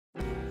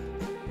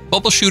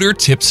Bubble Shooter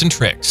Tips and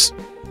Tricks.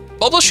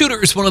 Bubble Shooter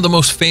is one of the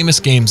most famous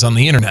games on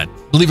the internet.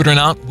 Believe it or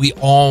not, we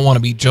all want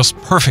to be just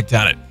perfect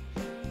at it.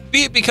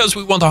 Be it because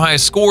we want the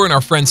highest score in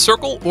our friend's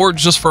circle or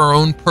just for our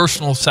own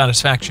personal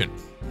satisfaction.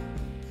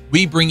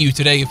 We bring you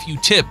today a few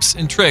tips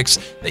and tricks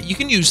that you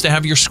can use to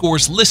have your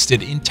scores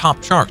listed in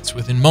top charts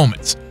within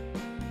moments.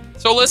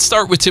 So let's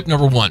start with tip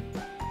number 1.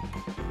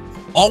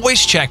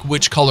 Always check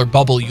which color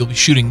bubble you'll be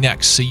shooting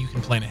next so you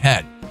can plan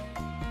ahead.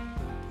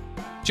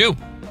 2.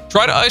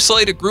 Try to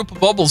isolate a group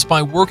of bubbles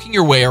by working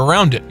your way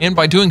around it, and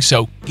by doing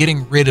so,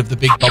 getting rid of the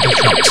big bubble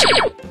chunks.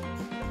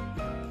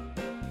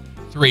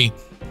 3.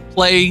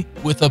 Play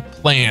with a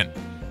plan.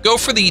 Go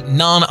for the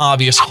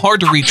non-obvious,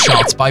 hard-to-reach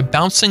shots by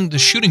bouncing the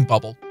shooting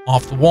bubble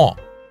off the wall.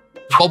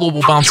 The bubble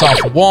will bounce off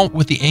the wall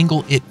with the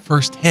angle it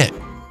first hit.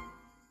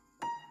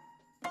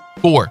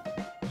 4.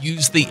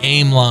 Use the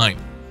aim line.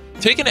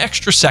 Take an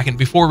extra second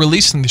before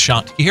releasing the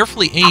shot to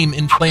carefully aim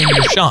and plan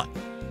your shot.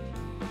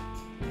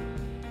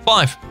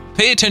 5.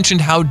 Pay attention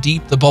to how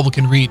deep the bubble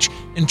can reach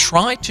and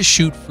try to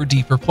shoot for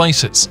deeper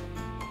places.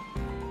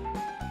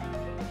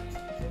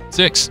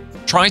 6.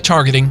 Try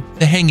targeting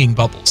the hanging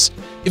bubbles.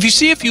 If you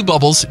see a few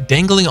bubbles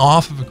dangling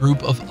off of a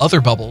group of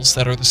other bubbles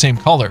that are the same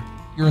color,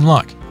 you're in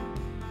luck.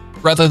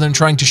 Rather than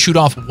trying to shoot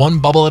off one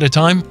bubble at a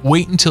time,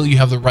 wait until you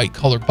have the right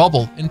color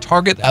bubble and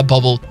target that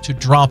bubble to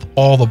drop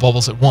all the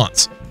bubbles at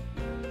once.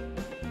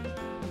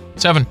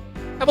 7.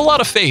 Have a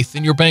lot of faith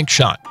in your bank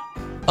shot.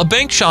 A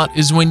bank shot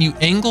is when you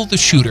angle the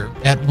shooter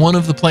at one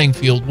of the playing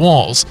field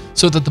walls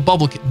so that the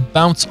bubble can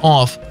bounce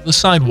off the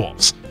side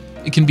walls.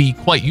 It can be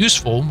quite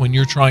useful when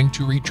you're trying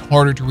to reach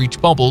harder to reach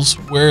bubbles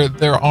where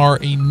there are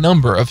a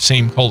number of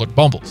same colored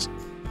bubbles.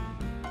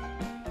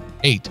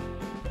 8.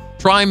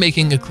 Try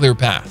making a clear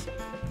path.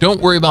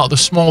 Don't worry about the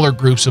smaller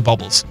groups of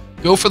bubbles.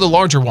 Go for the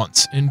larger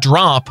ones and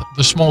drop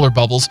the smaller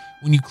bubbles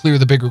when you clear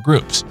the bigger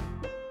groups.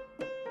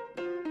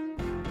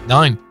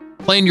 9.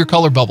 Plan your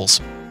color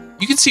bubbles.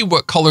 You can see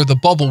what color the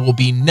bubble will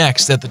be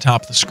next at the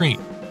top of the screen.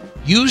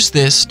 Use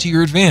this to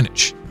your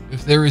advantage.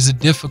 If there is a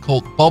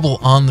difficult bubble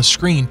on the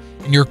screen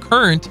and your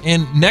current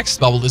and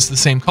next bubble is the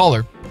same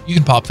color, you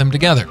can pop them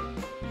together.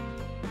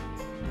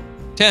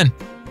 10.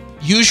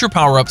 Use your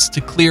power-ups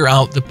to clear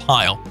out the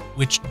pile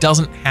which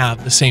doesn't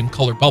have the same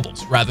color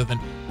bubbles, rather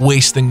than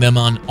wasting them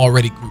on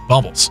already grouped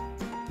bubbles.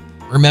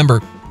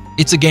 Remember,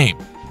 it's a game.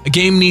 A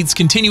game needs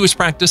continuous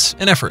practice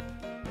and effort.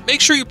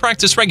 Make sure you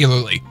practice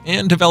regularly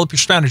and develop your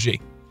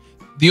strategy.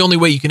 The only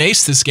way you can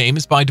ace this game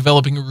is by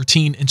developing a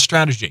routine and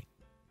strategy.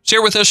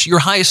 Share with us your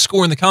highest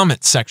score in the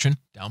comments section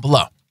down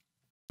below.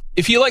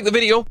 If you like the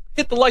video,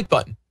 hit the like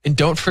button and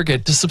don't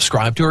forget to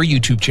subscribe to our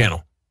YouTube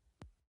channel.